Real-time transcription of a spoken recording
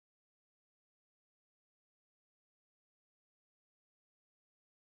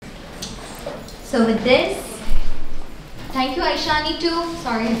So with this, thank you Aishani too.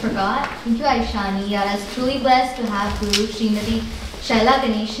 Sorry I forgot. Thank you Aishani. You are truly blessed to have Guru Srimati Shaila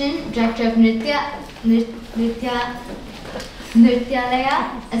Ganeshan, Director of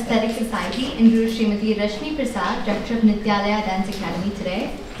Nrityalaya Aesthetic Society, and Guru Srimati Rashmi Prasad, Director of Nrityalaya Dance Academy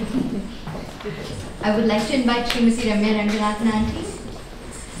today. I would like to invite Srimati Ramya Ranganathan Aunty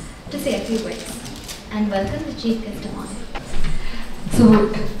to say a few words and welcome the Chief Guest of Honor.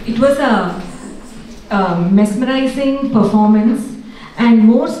 So it was a mesmerizing performance, and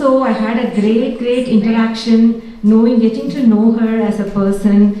more so I had a great interaction, getting to know her as a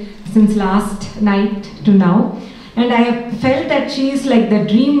person since last night to now, and I felt that she is like the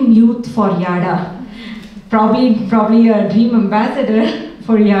dream youth for Yada, probably a dream ambassador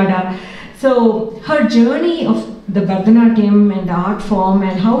for Yada. So her journey of the Bharatanatyam and the art form,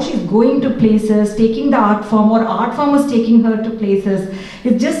 and how she's going to places, taking the art form, or art form was taking her to places,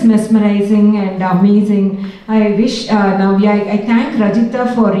 is just mesmerizing and amazing. I wish Navya, I thank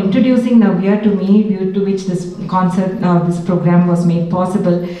Rajita for introducing Navya to me, due to which this concert, this program was made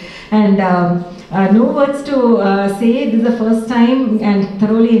possible. And no words to say, this is the first time, and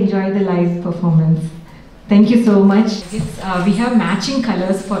thoroughly enjoy the live performance. Thank you so much. We have matching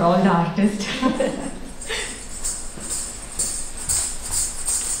colors for all the artists.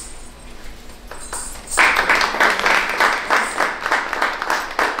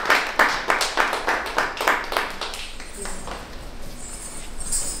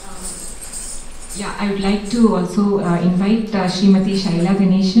 Yeah, I would like to also invite Srimati Shaila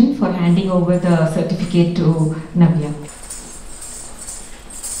Ganeshan for handing over the certificate to Navya.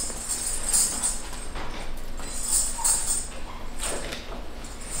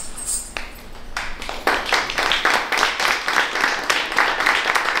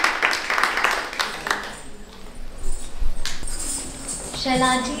 Shaila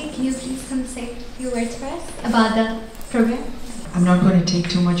Aunty, can you please come say a few words for us about the program? I'm not going to take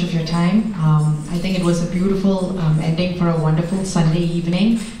too much of your time. I think it was a beautiful ending for a wonderful Sunday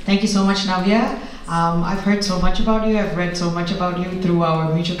evening. Thank you so much, Navya. I've heard so much about you. I've read so much about you through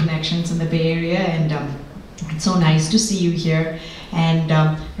our mutual connections in the Bay Area, and it's so nice to see you here. And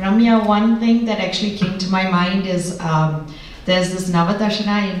Ramya, one thing that actually came to my mind is there's this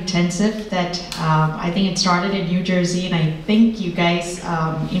Navadashana intensive that I think it started in New Jersey, and I think you guys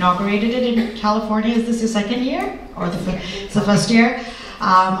inaugurated it in California. Is this your second year? Or it's the first year?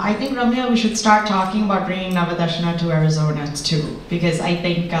 I think, Ramya, we should start talking about bringing Navadashana to Arizona too, because I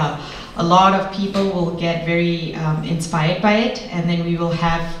think a lot of people will get very inspired by it, and then we will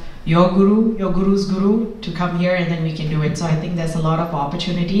have your guru, your guru's guru, to come here, and then we can do it. So I think there's a lot of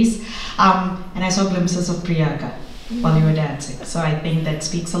opportunities. And I saw glimpses of Priyanka while you were dancing. So I think that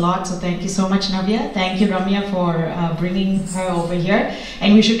speaks a lot. So thank you so much, Navya. Thank you, Ramya, for bringing her over here.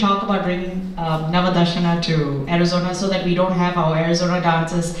 And we should talk about bringing Navadashana to Arizona, so that we don't have our Arizona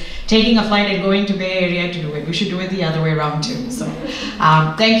dancers taking a flight and going to Bay Area to do it. We should do it the other way around too. So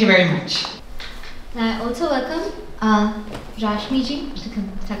thank you very much. I also welcome Rashmi ji to come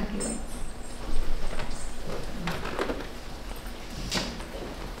talk a few words.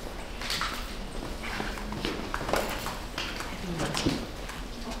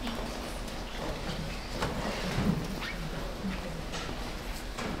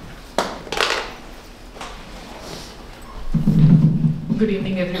 Good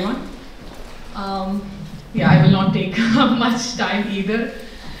evening, everyone. Yeah, I will not take much time either.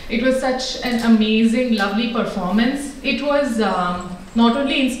 It was such an amazing, lovely performance. It was not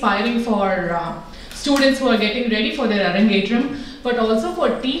only inspiring for students who are getting ready for their Arangetram, but also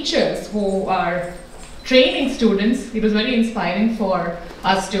for teachers who are training students. It was very inspiring for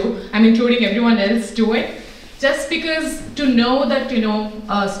us too. I'm including everyone else to it. Just because to know that, you know,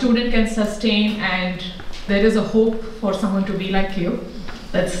 a student can sustain and there is a hope for someone to be like you.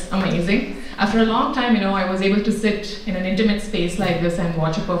 That's amazing. After a long time, you know, I was able to sit in an intimate space like this and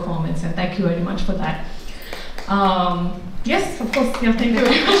watch a performance, and thank you very much for that. Yes, of course, yeah, thank you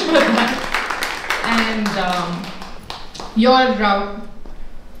very much for that. And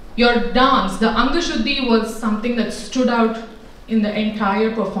your dance, the Angashuddhi, was something that stood out in the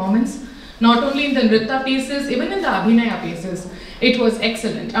entire performance. Not only in the Nritta pieces, even in the Abhinaya pieces. It was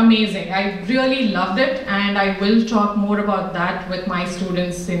excellent, amazing. I really loved it, and I will talk more about that with my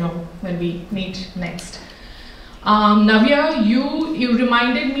students, you know, when we meet next. Navya, you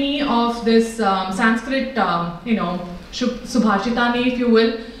reminded me of this Sanskrit, you know, Subhashitani, if you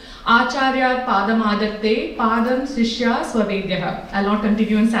will. Acharya padam adatte padam sishya swavedyaha. I'll not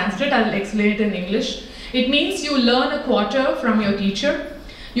continue in Sanskrit, I'll explain it in English. It means you learn a quarter from your teacher,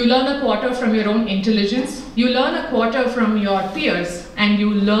 you learn a quarter from your own intelligence, you learn a quarter from your peers, and you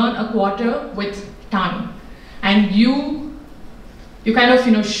learn a quarter with time. And you kind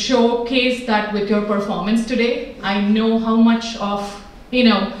of, showcase that with your performance today. I know how much of,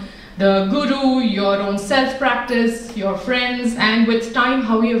 the guru, your own self-practice, your friends, and with time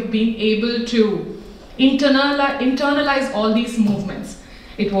how you have been able to internalize all these movements.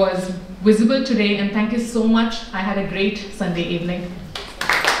 It was visible today, and thank you so much. I had a great Sunday evening.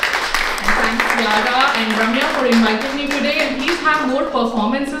 And thanks Yada and Ramya for inviting me today, and please have more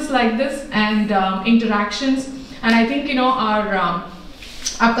performances like this and interactions. And I think, our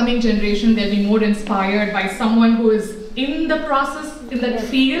upcoming generation, they'll be more inspired by someone who is in the process, in that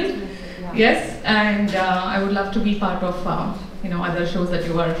field. Yes, and I would love to be part of other shows that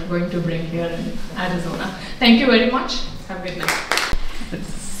you are going to bring here in Arizona. Thank you very much. Have a good night.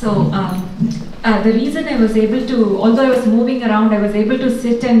 So the reason I was able to, although I was moving around, I was able to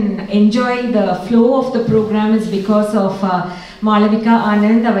sit and enjoy the flow of the program is because of Malavika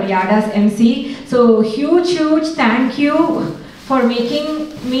Anand, our Yada's MC. So huge thank you for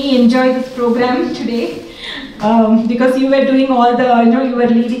making me enjoy this program today. Because you were doing all the, you were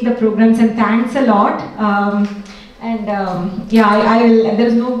leading the programs, and thanks a lot. Yeah, I will, there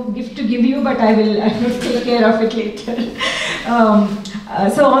is no gift to give you, but I will take care of it later.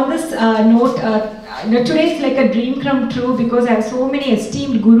 So on this note, today is like a dream come true because I have so many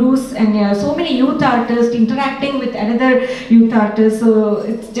esteemed gurus and so many youth artists interacting with another youth artist, so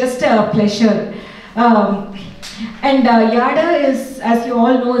it's just a pleasure. And Yada is, as you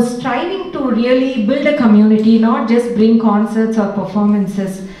all know, is striving to really build a community, not just bring concerts or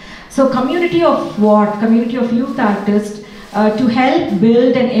performances. So community of what? Community of youth artists to help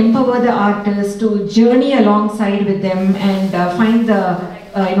build and empower the artists, to journey alongside with them and find the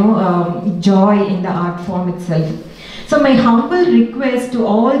joy in the art form itself. So my humble request to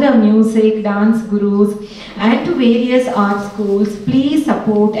all the music, dance gurus and to various art schools, please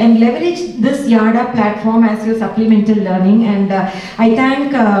support and leverage this Yada platform as your supplemental learning. And I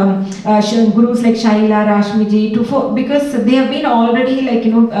thank gurus like Shaila, Rashmiji, because they have been already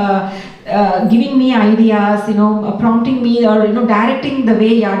giving me ideas, prompting me or directing the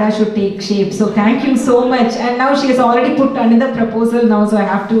way Yada should take shape. So thank you so much. And now she has already put another proposal now, so I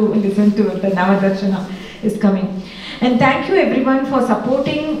have to listen to it. The Navadarshana is coming. And thank you everyone for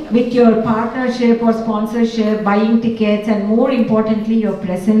supporting with your partnership or sponsorship, buying tickets, and more importantly your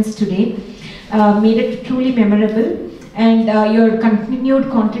presence today. Made it truly memorable, and your continued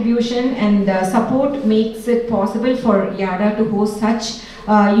contribution and support makes it possible for Yada to host such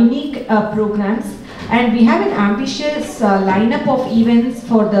unique programs. And we have an ambitious lineup of events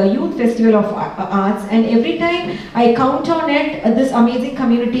for the Youth Festival of Arts, and every time I count on it, this amazing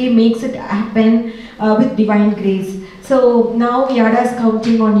community makes it happen with divine grace. So now Yada is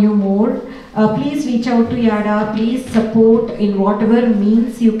counting on you more. Please reach out to Yada, please support in whatever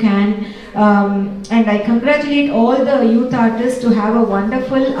means you can. And I congratulate all the youth artists to have a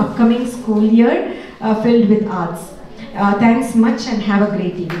wonderful upcoming school year filled with arts. Thanks much and have a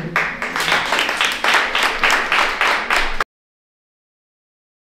great evening.